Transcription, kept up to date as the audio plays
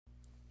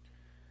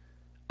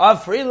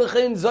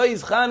Afreilichen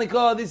Zois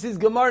Chanukah. This is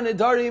Gemar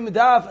Nedarim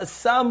Daf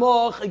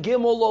Samoch, a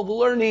gimel of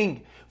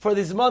learning for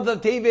this month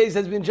of Teves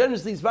has been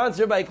generously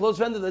sponsored by a close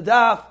friend of the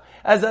Daf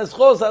as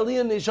Aschos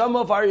Aliyah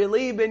Neshama of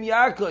Aryeli ben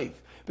Yaakov.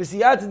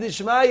 B'siyat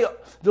Dishmaya,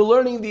 the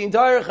learning the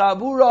entire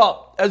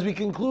Chabura as we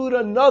conclude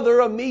another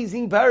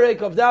amazing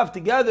parak of Daf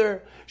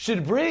together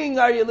should bring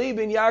Aryeli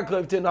ben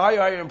Yaakov to an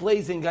higher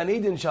place in Gan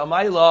Eden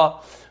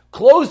Shamayla,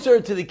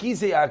 closer to the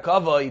Kisei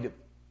HaKavod.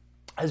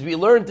 As we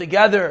learn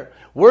together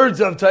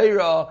words of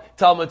Torah,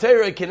 Talmud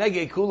Torah,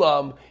 Kenegei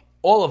Kulam,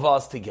 all of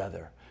us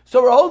together.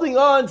 So we're holding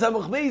on,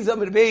 Samach Beis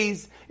Amud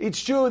Beis.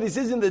 It's true, this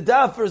isn't the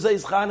daf for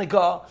Zayis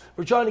Chanukah.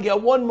 We're trying to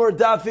get one more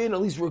daf in,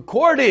 at least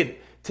recorded,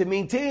 to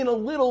maintain a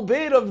little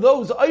bit of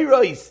those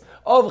ayros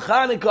of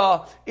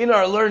Chanukah in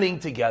our learning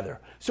together.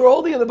 So we're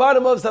holding at the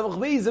bottom of Samach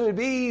Beis Amud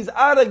Beis,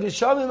 Ara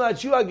Geshamim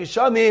Achua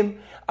Geshamim,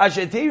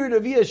 Asheteir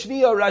Reviya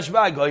Shniya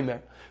Rashba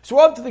Goymer. So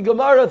we're up to the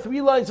Gemara,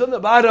 3 lines from the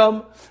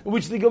bottom, in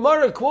which the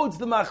Gemara quotes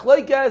the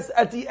Machlokes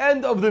at the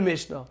end of the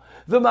Mishnah.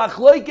 The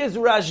Machlokes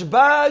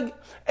Rashbag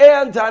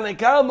and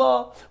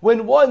Tanakama,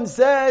 when one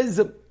says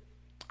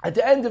at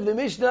the end of the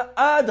Mishnah,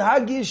 Ad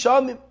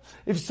Hagishamim,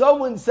 if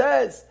someone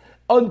says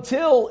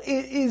until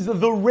it is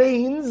the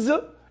rains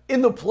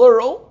in the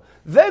plural,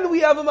 then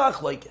we have a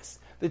Machlokes.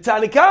 The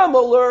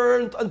Tanakama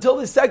learned until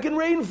the second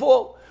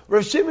rainfall.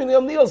 Rav Shimon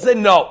Gamliel said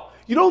no.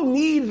 You don't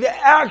need the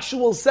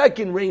actual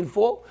second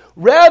rainfall.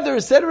 Rather,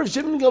 said Rav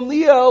Shimon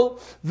Gamliel,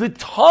 the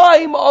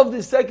time of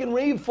the second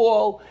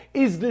rainfall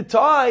is the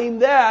time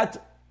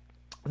that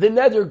the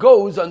neder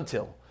goes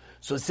until.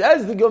 So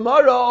says the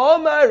Gemara,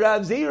 Omar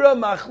Rav Zira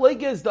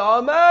Machlokes the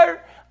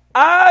Omar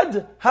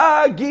Ad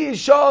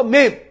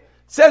Hagishamim.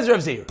 Says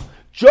Rav Zira,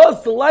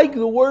 just like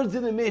the words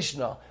in the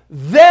Mishnah,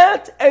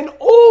 that and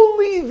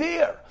only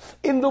there,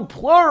 in the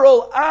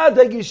plural Ad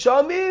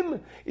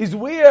Hagishamim, is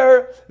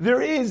where there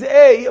is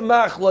a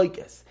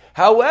Machlokes.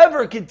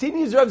 However,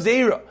 continues Rav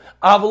Zira,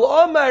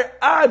 Aval Omar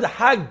Ad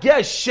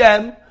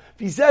Hageshem, if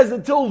he says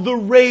until the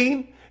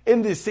rain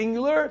in the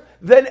singular,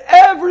 then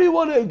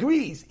everyone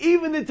agrees,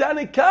 even the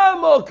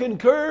Tanakama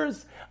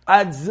concurs,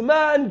 Ad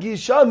Zman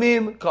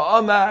Gishamim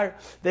Ka'amar,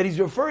 that he's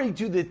referring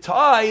to the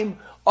time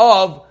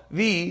of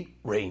the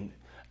rain.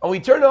 And we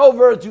turn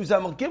over to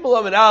Samach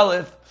Gimel and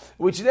Aleph,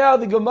 which now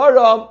the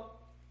Gemara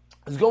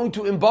is going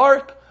to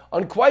embark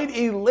on quite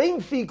a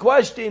lengthy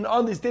question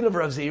on this din of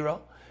Rav Zira.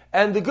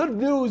 And the good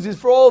news is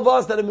for all of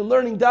us that have been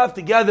learning Daf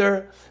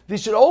together,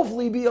 this should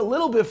hopefully be a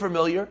little bit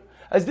familiar,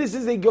 as this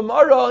is a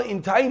Gemara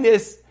in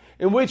Tainis,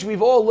 in which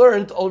we've all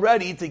learned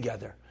already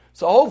together.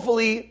 So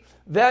hopefully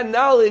that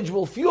knowledge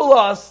will fuel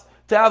us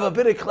to have a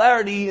bit of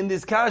clarity in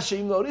this kasha,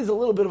 even though it is a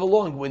little bit of a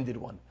long-winded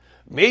one.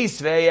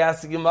 Meisvei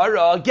asked the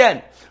Gemara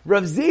again.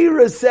 Rav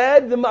Zira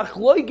said the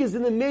Machlokes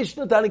in the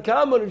Mishnah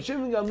Tanakama and Rav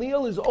Shimon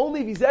Gamliel is only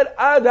if he said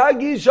Ad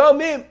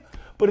Hagishamim.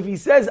 But if he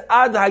says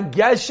Ad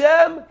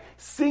Hageshem,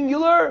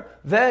 singular,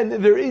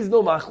 then there is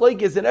no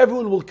Machlokes, and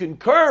everyone will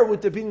concur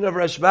with the opinion of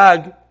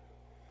Rashbag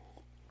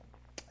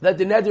that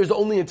the neder is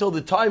only until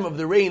the time of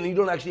the rain, and you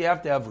don't actually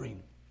have to have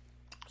rain.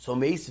 So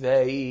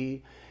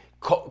Meisvei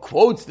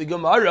quotes the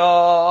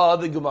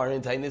Gemara in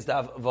Tainis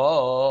Daf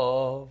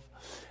Vav.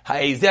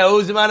 What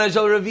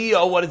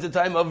is the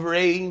time of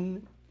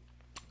rain?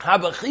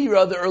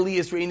 Habachira, the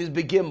earliest rain is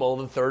Begimel,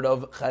 the 3rd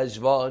of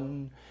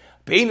Cheshvan.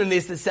 Beinin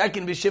is the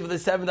 2nd, B'Shiva the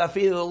 7th,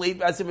 Afil the late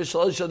B'Asiv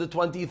V'Shalosha the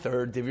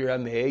 23rd, Divir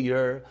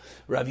Meir.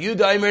 Rav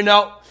Yudah Imer,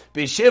 no.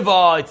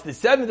 B'Shiva, it's the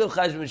 7th of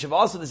Cheshvan, B'Shiva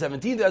also the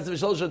 17th, B'Asiv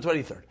V'Shalosha the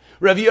 23rd.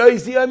 Rav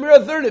Yosi Imer, a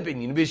 3rd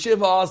opinion.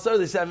 B'Shiva also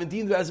the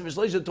 17th, B'Asiv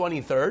V'Shalosha the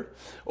 23rd.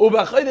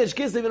 U'B'Chodesh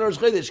Kislev and Rosh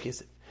Chodesh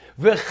Kislev.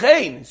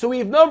 V'chein. So we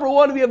have number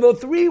 1, we have a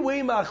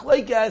 3-way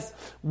machlokes.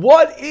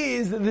 What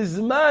is the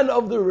zman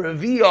of the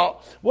Reviyah?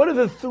 What are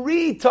the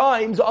 3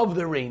 times of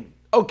the rain?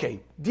 Okay,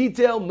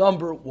 detail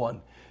number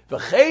 1.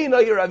 V'chein,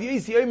 Rav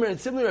Yosi Omer,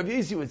 and similar Rav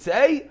Yosi would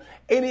say,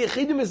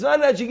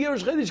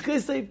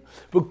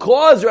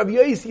 because Rav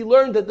Yosi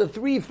learned that the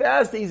 3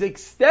 fast days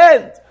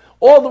extend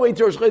all the way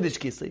to Rosh Chodesh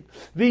Kislev.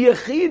 The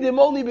Yechidim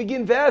only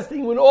begin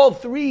fasting when all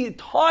 3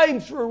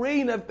 times for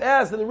rain have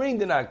passed and the rain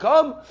did not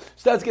come.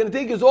 So that's going to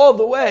take us all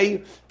the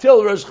way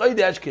till Rosh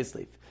Chodesh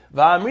Kislev.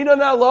 V'amrina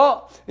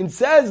na'la, and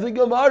says the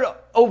Gemara,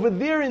 over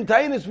there in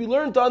Tainis we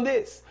learned on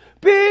this.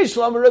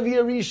 Bishlam Rav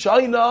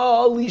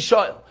Yerishayna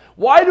Lishail.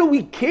 Why do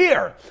we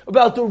care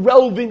about the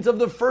relevance of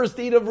the first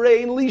date of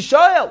rain,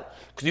 Lishail?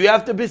 Because you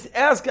have to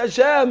ask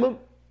Hashem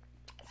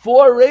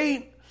for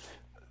rain.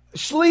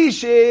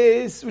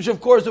 Shlishis, which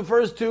of course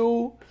refers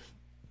to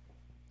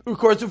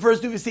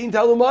Visin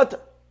Talumata.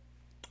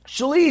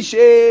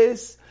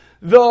 Shlishis,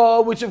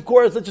 which of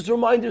course, let's just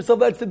remind yourself,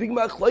 that's the big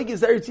machlokes,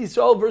 Eretz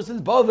Yisrael versus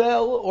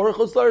Bavel, or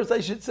Choslaris, I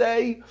should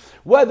say,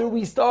 whether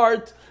we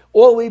start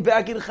all the way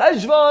back in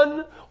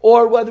Cheshvan,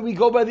 or whether we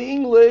go by the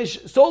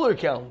English solar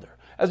calendar,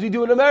 as we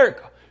do in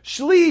America.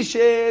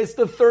 Shlishis,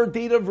 the 3rd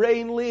date of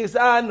rain, Lis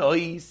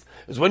Anois,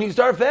 is when you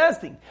start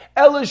fasting.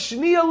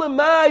 Elashniya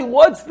Lemai,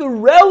 what's the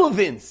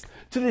relevance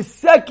to the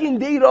 2nd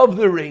date of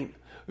the rain?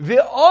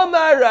 The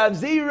Omar Rav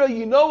Zira,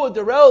 you know what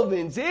the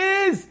relevance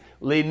is?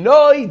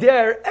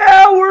 Lenoider,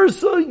 our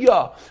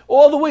suya,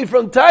 all the way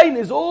from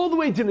Tainis, all the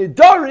way to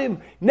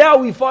Nedarim. Now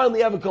we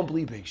finally have a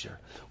complete picture.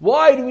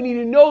 Why do we need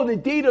to know the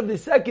date of the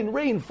second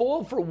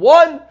rainfall? For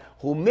one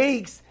who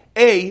makes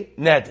a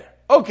neder.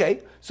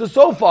 Okay,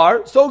 so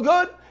far, so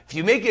good. If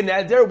you make a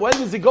neder, when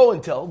does it go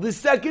until? The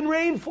second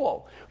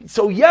rainfall.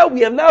 So yeah,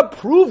 we have not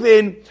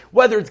proven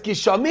whether it's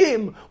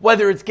Geshamim,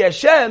 whether it's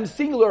Geshem,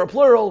 singular or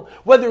plural,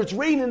 whether it's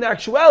rain in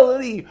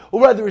actuality, or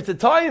whether it's the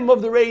time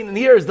of the rain, and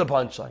here's the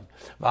punchline.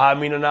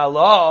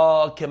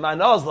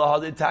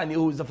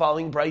 Who's the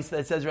following price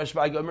that says,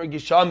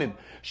 Geshamim,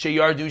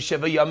 Sheyardu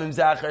Sheva Yamim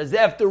Zachar, as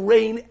if the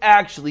rain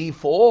actually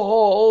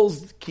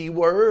falls,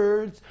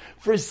 keywords,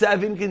 for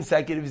 7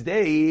 consecutive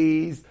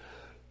days.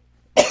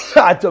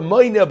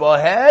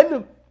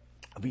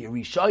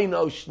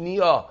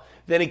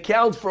 Then it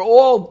counts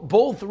for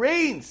both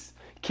rains.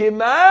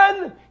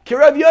 Kiman,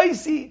 Kirav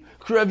Yaisi.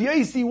 Kirav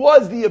Yaisi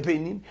was the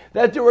opinion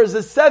that there was a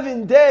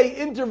 7-day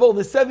interval,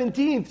 the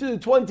 17th to the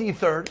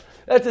 23rd.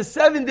 That's a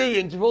 7-day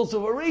interval.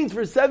 So if it rains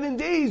for 7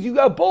 days, you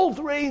got both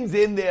rains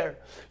in there.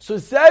 So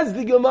says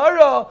the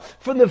Gemara,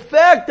 from the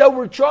fact that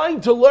we're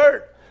trying to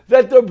learn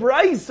that the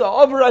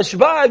Braisa of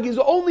Rashbag is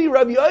only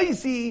Rabbi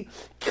Yaisi,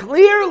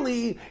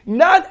 clearly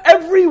not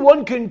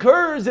everyone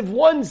concurs if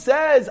one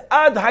says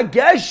Ad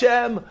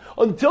Hageshem,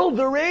 until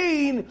the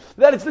rain,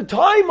 that it's the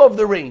time of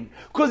the rain.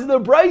 Because in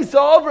the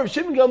Braisa of Rav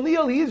Shimon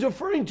Gamliel, he is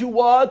referring to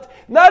what?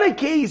 Not a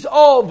case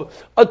of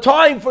a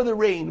time for the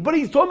rain, but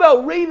he's talking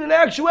about rain in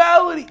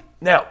actuality.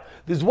 Now,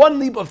 there's one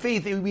leap of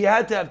faith that we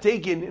had to have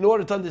taken in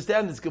order to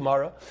understand this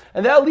Gemara,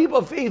 and that leap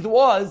of faith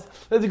was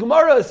that the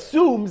Gemara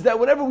assumes that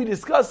whenever we're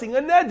discussing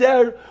a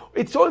neder,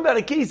 it's talking about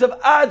a case of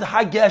Ad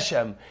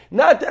Hageshem,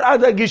 not that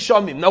Ad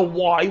Hageshamim. Now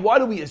why? Why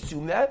do we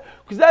assume that?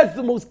 Because that's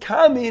the most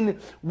common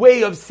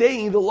way of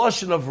saying the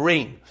lashon of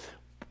rain.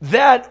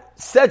 That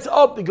sets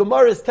up the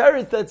Gemara's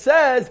teretz that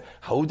says,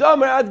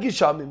 Haudamar Ad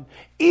Geshamim.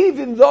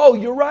 Even though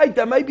you're right,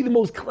 that might be the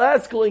most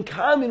classical and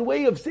common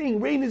way of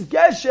saying rain is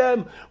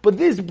Geshem, but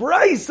this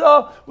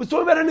Braisa was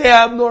talking about an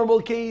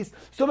abnormal case,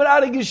 so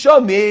about Ad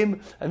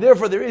Geshamim, and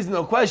therefore there is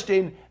no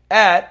question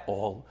at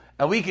all.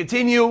 And we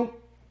continue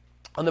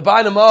on the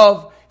bottom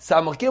of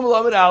Samach Gimel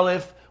Amud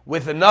Aleph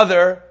with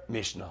another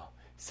Mishnah.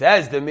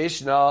 Says the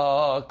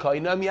Mishnah,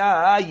 Kainam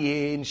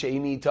Yayin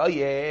Sheini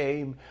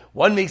Tayim.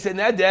 One makes a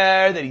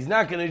neder that he's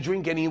not going to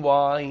drink any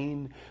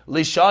wine.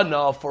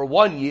 Lishana, for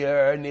 1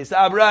 year.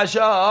 Nisab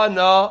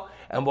Rashana.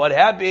 And what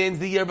happens?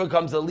 The year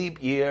becomes a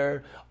leap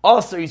year.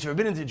 Also, he's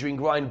forbidden to drink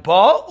wine.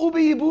 Ba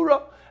ubi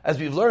yibura. As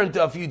we've learned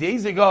a few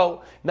days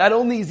ago, not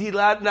only is he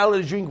not allowed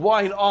to drink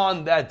wine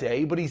on that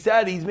day, but he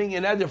said he's making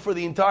a neder for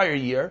the entire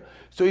year.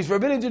 So he's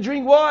forbidden to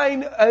drink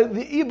wine,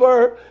 the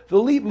Iber, the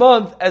leap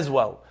month as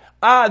well.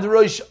 Ad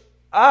Rosh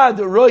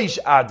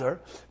Adar.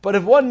 But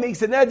if one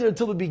makes a neder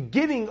until the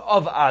beginning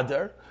of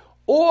Adar,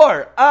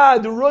 or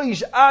Ad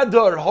Rosh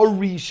Adar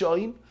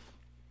Harishon,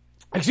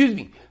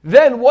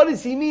 then what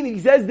does he mean? He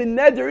says the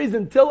neder is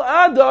until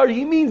Adar,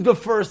 he means the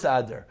first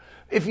Adar.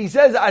 If he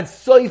says Ad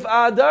Soif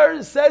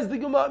Adar, says the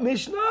Gemara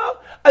Mishnah,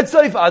 Ad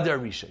Soif Adar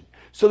Rishon.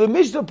 So the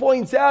Mishnah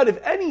points out,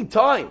 if any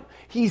time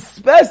he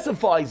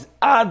specifies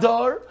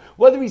Adar,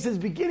 whether he says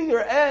beginning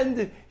or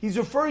end, he's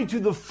referring to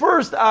the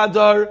first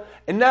Adar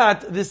and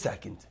not the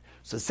second.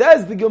 So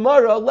says the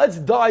Gemara, let's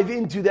dive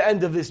into the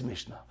end of this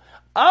Mishnah.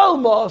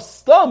 Alma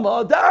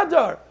Stama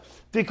Adar.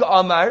 Tika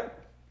Amar.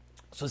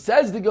 So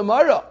says the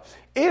Gemara,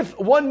 if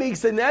one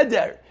makes a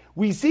neder,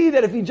 we see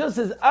that if he just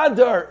says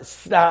Adar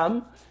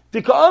Stam,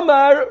 Tika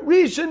Amar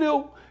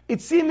Rishanu,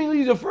 it's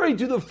seemingly referring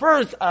to the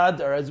first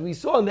Adar, as we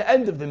saw in the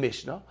end of the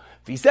Mishnah.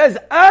 If he says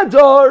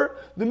Adar,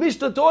 the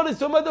Mishnah taught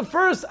us about the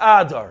first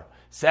Adar.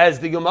 Says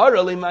the Gemara,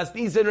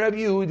 Limastis and Rabbi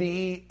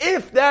Yehudi,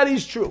 if that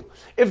is true,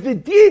 if the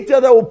detail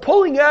that we're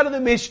pulling out of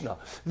the Mishnah,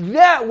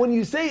 that when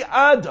you say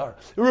Adar,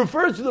 it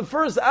refers to the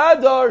first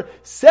Adar,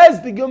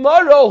 says the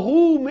Gemara,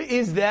 whom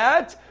is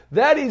that?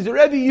 That is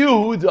Rabbi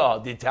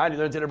Yehuda. The Tanya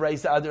learned in the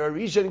Braisa, Adar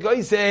Rishon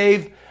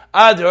Koisev,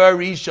 Adar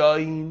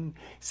Rishon.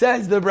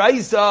 Says the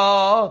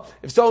Braisa,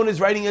 if someone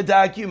is writing a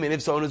document,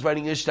 if someone is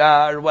writing a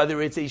shtar,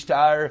 whether it's a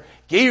shtar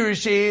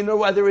Gerushin, or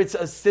whether it's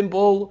a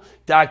simple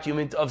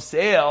document of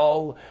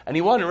sale, and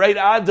you want to write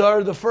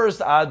Adar, the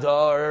first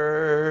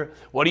Adar,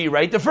 what do you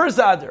write? The first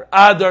Adar.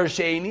 Adar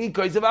Sheni,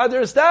 Koisev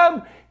Adar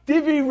Stam,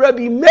 Divi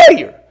Rabbi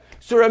Meir.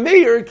 So Rabbi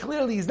Meir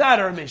clearly is not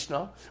our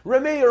Mishnah.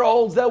 Rabbi Meir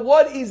holds that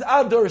what is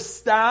Adar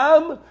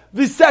Stam?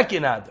 The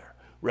second Adar.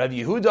 Rabbi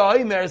Yehuda,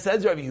 Imer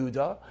says Rabbi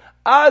Yehuda,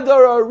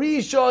 Adar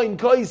Arishon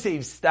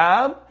Koisev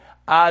Stam,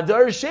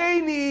 Adar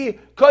Sheni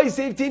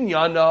Koisev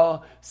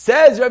Tinyana.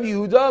 Says Rabbi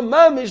Yehuda,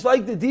 mamish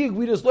like the dig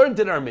we just learned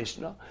in our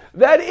Mishnah,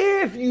 that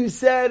if you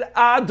said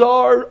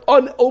Adar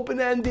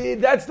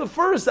open-ended, that's the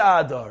first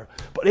Adar.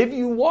 But if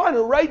you want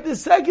to write the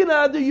second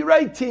Adar, you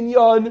write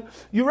Tinyan,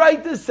 you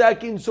write the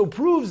second. So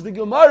proves the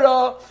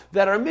Gemara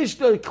that our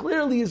Mishnah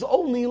clearly is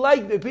only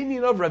like the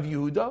opinion of Rabbi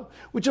Yehuda,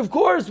 which of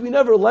course we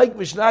never like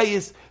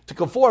Mishnayis to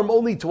conform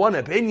only to one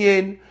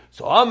opinion.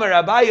 So Amar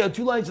Abaya,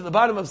 2 lines at the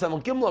bottom of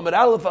Samach Gimel Amud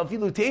Aleph,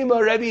 Afilu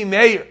Tema Rabbi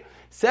Meir.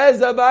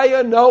 Says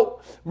Abaya,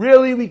 no.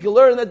 Really, we can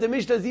learn that the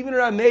Mishnah is even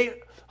Rameir.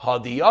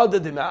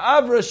 Hadiyada de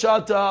ma'avra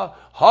shata,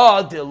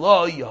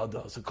 hadilo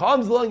yada. So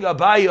comes along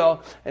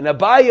Abaya, and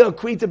Abaya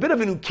creates a bit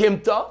of an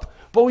ukimta,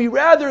 but we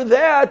rather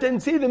that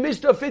and see the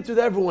Mishnah fits with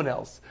everyone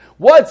else.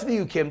 What's the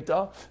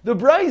ukimta? The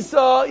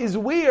brisa is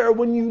where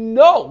when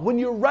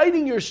you're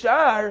writing your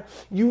shtar,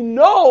 you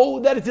know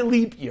that it's a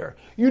leap year.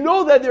 You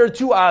know that there are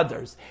two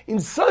others.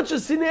 In such a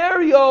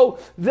scenario,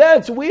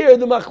 that's where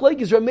the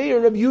machlekes Rameir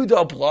and Rav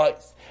Yehuda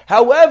applies.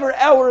 However,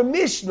 our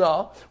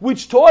Mishnah,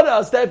 which taught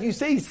us that if you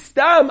say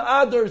Stam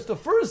Adar, it's the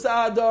first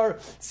Adar,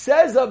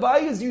 says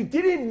Abayas, you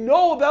didn't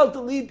know about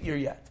the leap year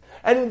yet.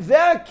 And in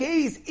that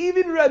case,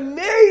 even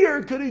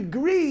Rameir could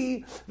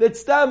agree that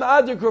Stam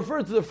Adar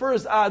refers to the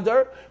first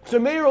Adar. So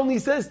Meir only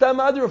says Stam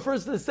Adar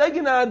refers to the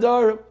second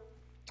Adar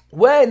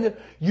when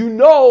you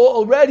know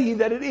already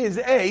that it is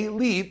a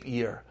leap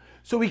year.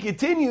 So we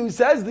continue,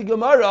 says the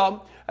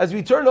Gemara, as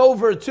we turn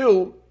over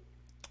to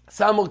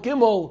Samul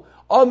Gimel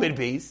Amid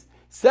Beis.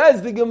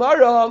 Says the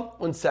Gemara,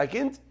 one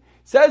second,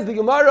 says the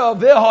Gemara,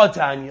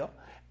 Ve'hatanya.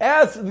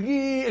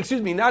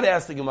 Not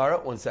ask the Gemara,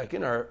 one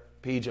second, our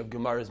page of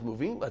Gemara is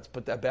moving, let's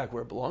put that back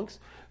where it belongs.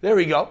 There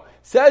we go.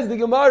 Says the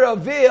Gemara,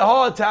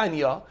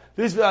 Ve'hatanya.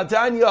 This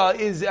Ve'hatanya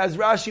is, as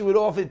Rashi would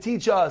often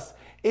teach us,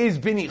 is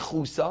Bini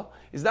Chusa.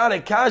 It's not a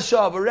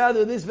Kasha, but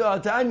rather this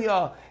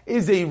Ve'hatanya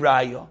is a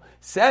Raya.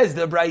 Says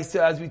the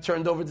Brisa, as we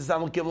turned over to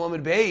Samul Gimel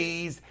Amid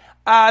Beis,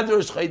 Adar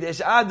Shchedesh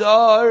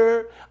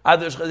Adar,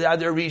 Adar Shchedesh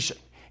Adar Rishon.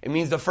 It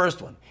means the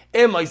first one.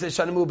 So says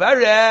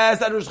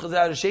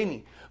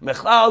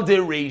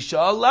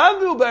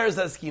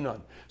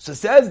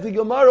the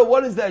Gemara,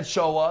 what does that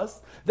show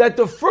us? That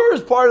the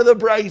first part of the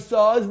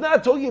Brisa is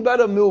not talking about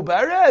a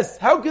Mubares.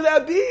 How could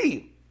that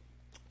be?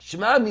 Says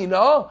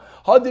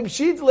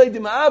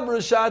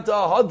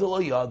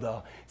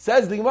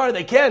the Gemara,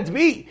 they can't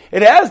be.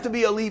 It has to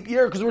be a leap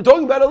year because we're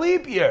talking about a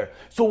leap year.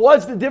 So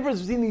what's the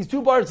difference between these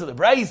two parts of the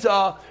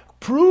Brisa?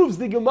 Proves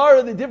the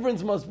Gemara the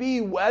difference must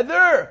be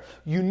whether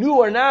you knew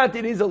or not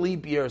it is a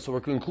leap year. So we're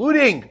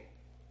concluding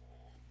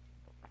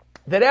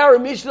that our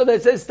Mishnah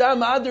that says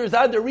Stam Adar is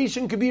Adar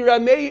Rishon could be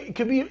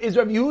is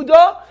Rav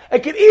Yehuda.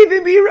 It could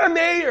even be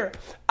Rameir.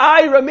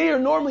 Rameir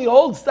normally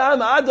holds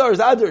Stam Adar is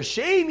Adar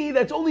Sheni.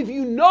 That's only if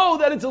you know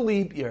that it's a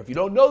leap year. If you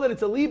don't know that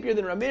it's a leap year,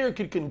 then Rameir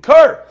could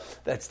concur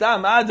that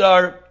Stam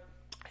Adar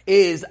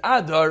is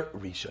Adar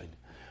Rishon.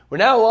 We're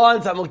now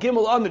on Samul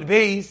Gimel Amid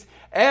Beis.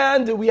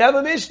 And we have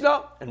a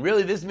Mishnah, and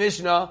really this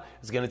Mishnah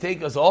is going to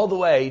take us all the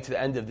way to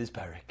the end of this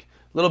parak.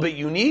 A little bit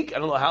unique. I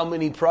don't know how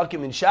many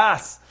prakim in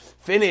Shas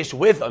finish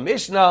with a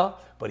Mishnah,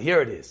 but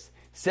here it is.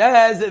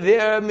 Says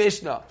their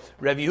Mishnah,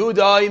 Rav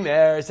Yehuda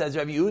Imer, says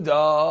Rav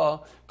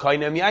Yehuda,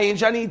 Koinem Yayin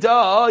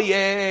Shanita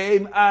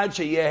Yem Ad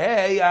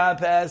Sheyehei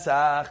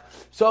Pesach.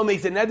 So it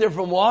makes a neder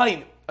from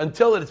wine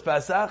until it's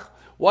Pesach.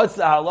 What's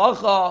the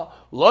halacha?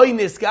 Loi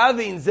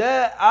niskavin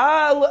zeh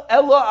al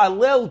elo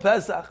alel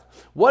Pesach.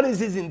 What is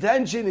his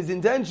intention? His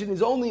intention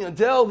is only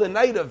until the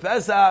night of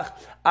Pesach.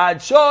 Ad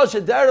shosh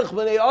derech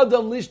b'nei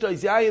adam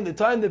lishtos yayin, the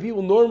time that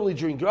people normally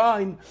drink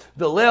wine,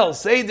 the Leil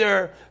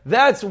Seder.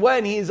 That's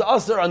when he is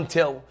usher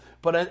until.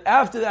 But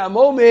after that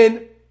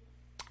moment,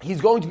 he's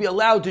going to be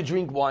allowed to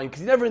drink wine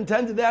because he never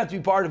intended that to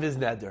be part of his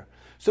neder.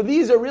 So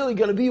these are really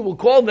going to be, we'll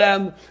call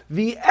them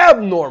the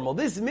abnormal.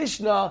 This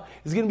Mishnah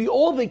is going to be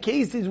all the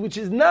cases which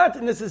is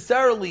not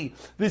necessarily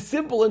the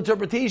simple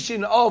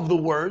interpretation of the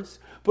words,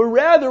 but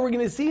rather we're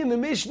going to see in the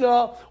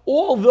Mishnah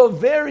all the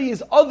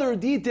various other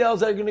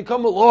details that are going to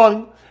come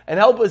along and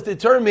help us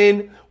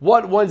determine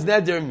what one's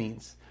neder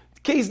means.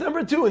 Case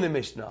number 2 in the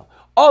Mishnah.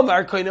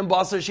 Amar koinem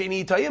basar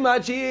sheni tayim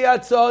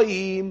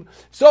atzaim.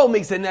 So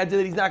makes a neder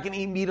that he's not going to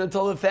eat meat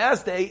until the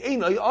fast day.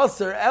 Einoi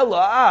aser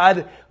ela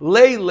ad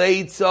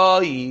leilei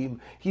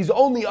tzaim. He's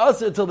only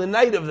aser till the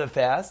night of the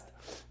fast.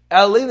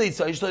 El leilei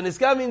tzaim shlo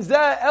niskavin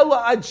zeh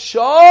ela ad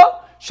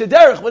shah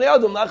shederech b'nei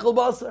adam lachal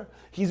basar.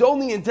 He's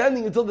only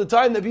intending until the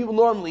time that people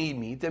normally eat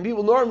meat. And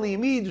people normally eat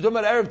meat, we're talking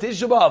about Erev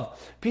Tisha B'Av.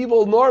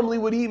 People normally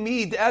would eat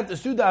meat at the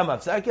Suda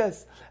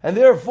HaMafsekes. And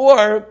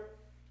therefore,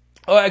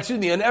 on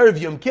Erev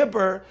Yom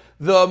Kippur,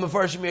 the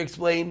Mefarshim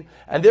explain,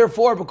 and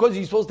therefore, because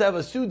you're supposed to have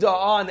a Suda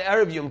on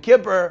Erev Yom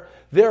Kippur,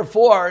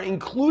 therefore,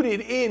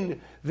 included in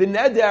the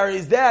Neder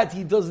is that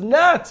he does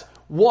not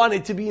want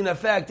it to be in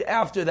effect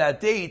after that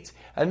date,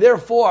 and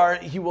therefore,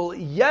 he will,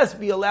 yes,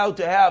 be allowed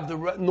to have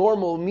the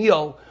normal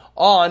meal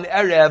on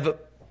Erev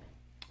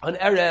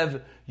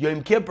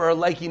Yom Kippur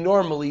like he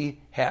normally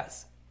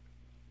has.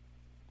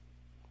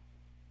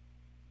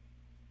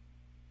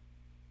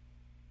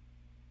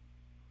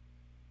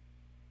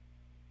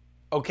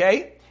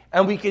 Okay,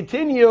 and we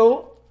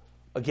continue.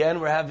 Again,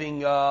 we're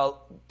having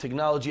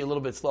technology a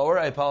little bit slower.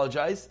 I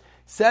apologize.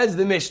 Says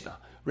the Mishnah.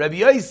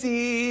 Rabbi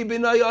Yosi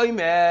ben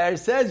Omer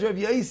says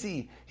Rabbi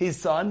Yosi, his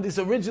son. This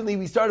originally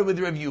we started with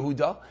Rabbi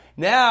Yehuda.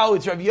 Now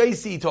it's Rabbi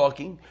Yosi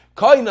talking.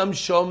 Kainam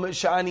shom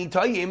shani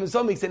tayim.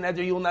 Some makes it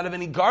neder you will not have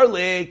any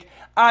garlic.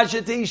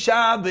 Ashate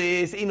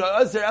Shabbos. Ino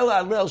aser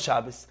ela al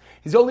Shabbos.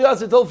 He's only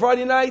asked till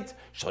Friday night.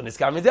 Till the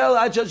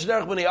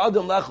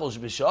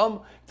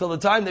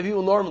time that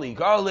people normally eat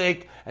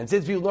garlic, and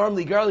since people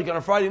normally eat garlic on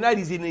a Friday night,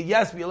 he's eating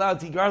yes, be allowed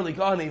to eat garlic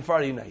on a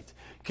Friday night.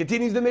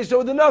 Continues the Mishnah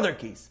with another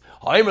case.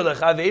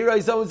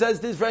 Someone says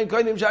this friend,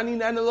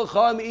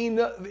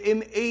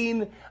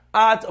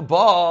 at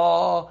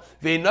ba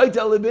we've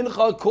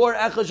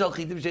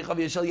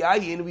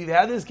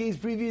had this case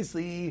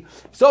previously.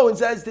 Someone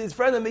says to his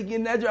friend, I'm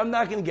making a neder, I'm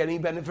not going to get any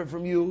benefit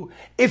from you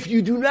if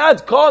you do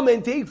not come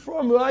and take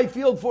from my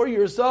field for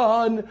your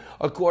son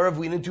a quart of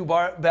wheat and 2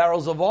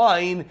 barrels of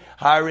wine.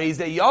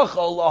 This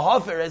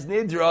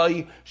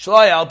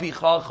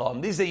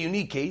is a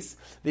unique case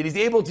that he's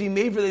able to be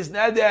made for this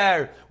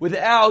neder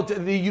without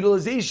the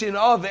utilization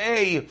of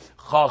a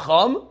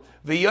chacham.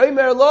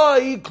 V'yomer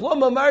loi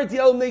klom amarti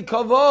el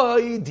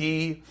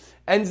nekavaydi,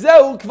 and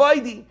zeu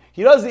kvaidi.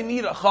 He doesn't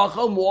need a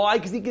chacham. Why?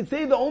 Because he can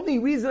say the only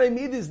reason I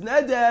made this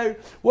neder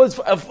was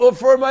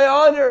for my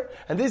honor,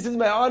 and this is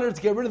my honor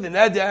to get rid of the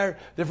neder.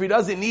 Therefore, he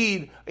doesn't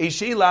need a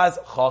shelas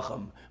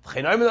chacham.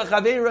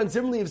 And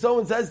similarly, if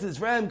someone says to his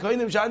friend,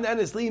 makes a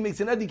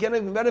neder, he can't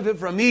even benefit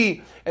from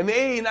me. And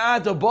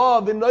if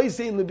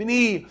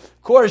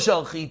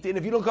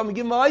you don't come and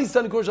give my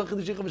son kor shel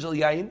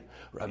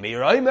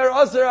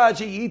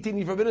chitin,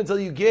 you forbid until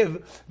you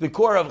give the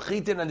core of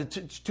chitin and the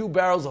 2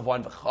 barrels of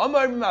wine.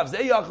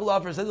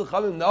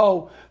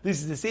 No, this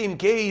is the same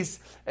case.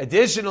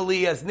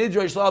 Additionally, as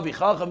nidra shlal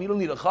b'chacham, you don't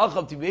need a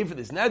chacham to be made for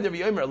this neder.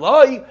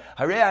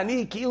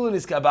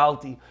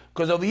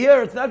 Because over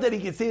here, it's not that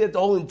he can say that the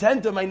whole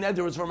intent of my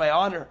neder was for my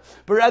honor,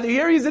 but rather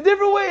here he's a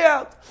different way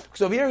out.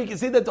 Because over here he can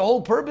say that the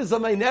whole purpose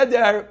of my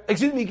neder,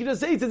 he can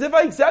just say it's as if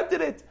I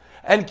accepted it.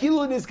 And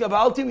kilun is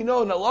kabalti, we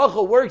know in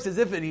halacha works as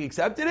if he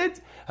accepted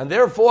it, and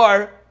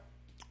therefore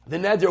the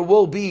neder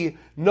will be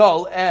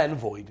null and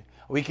void.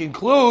 We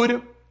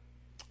conclude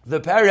the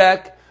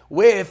parak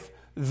with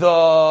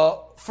the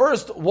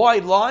first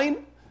wide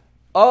line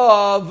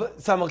of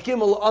Samach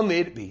Gimel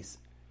Amid Beis.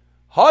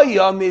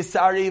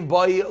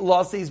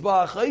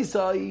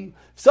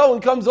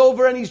 Someone comes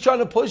over and he's trying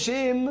to push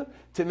him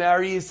to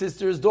marry his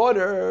sister's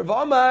daughter.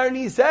 And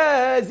he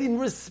says in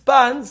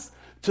response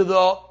to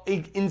the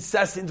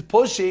incessant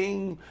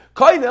pushing,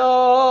 he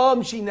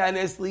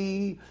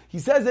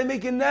says they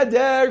make a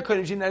neder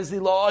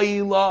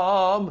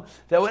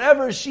that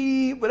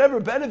whatever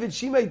benefit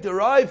she might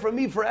derive from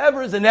me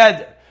forever is a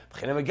neder.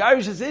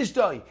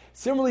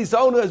 Similarly,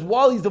 someone who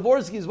while he's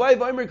divorcing his wife,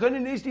 he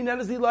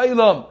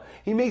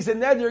makes a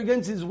neder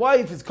against his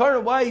wife, his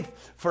current wife,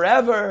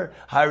 forever.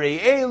 In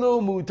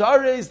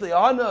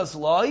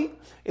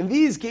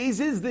these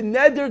cases, the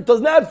neder does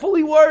not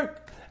fully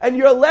work, and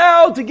you're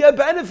allowed to get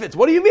benefits.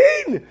 What do you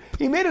mean?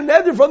 He made a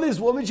neder from this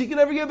woman, she can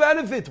never get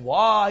benefit.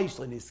 Why?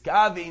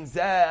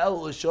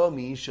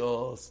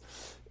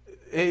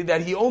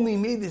 That he only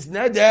made this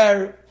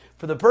neder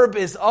for the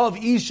purpose of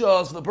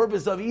Ishas, for the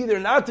purpose of either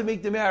not to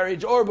make the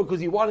marriage or because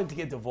he wanted to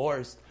get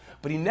divorced.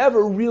 But he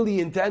never really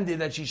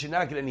intended that she should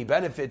not get any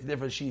benefit,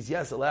 therefore she's,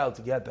 yes, allowed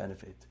to get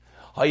benefit.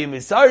 And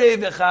these are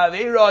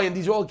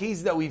all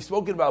cases that we've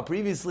spoken about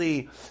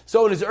previously.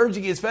 Someone is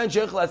urging his friend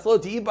to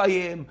eat by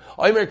him.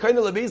 He says,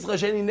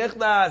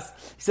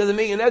 I'm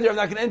making a neder, I'm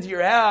not going to enter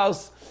your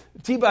house.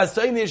 I'm not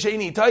going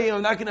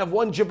to have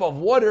one drip of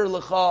water.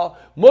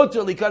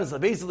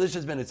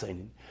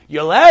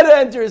 You're allowed to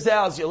enter his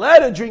house. You're allowed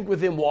to drink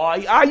with him.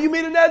 Why? You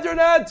made a neder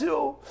not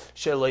to.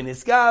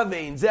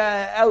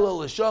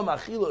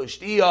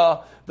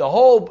 The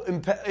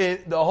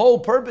whole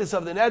purpose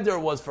of the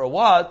neder was for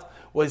what?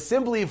 Was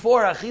simply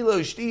for achila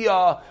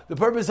ushtiya. The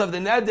purpose of the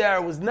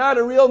neder was not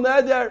a real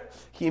neder.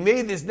 He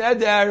made this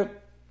neder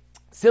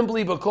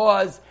simply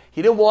because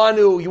he didn't want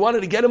to. He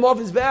wanted to get him off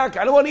his back.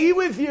 I don't want to eat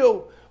with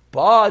you.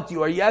 But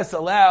you are, yes,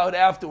 allowed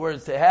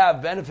afterwards to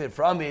have benefit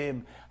from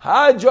him.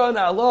 Hadron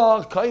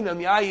Allah,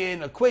 kainam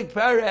yayin, a quick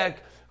parak,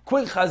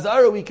 quick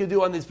chazara we could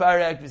do on this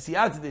parak,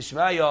 v'siyat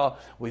d'shmaya.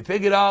 We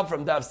pick it up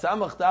from Daf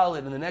Samach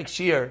Dalet in the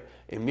next year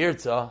in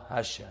Mirza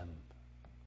Hashem.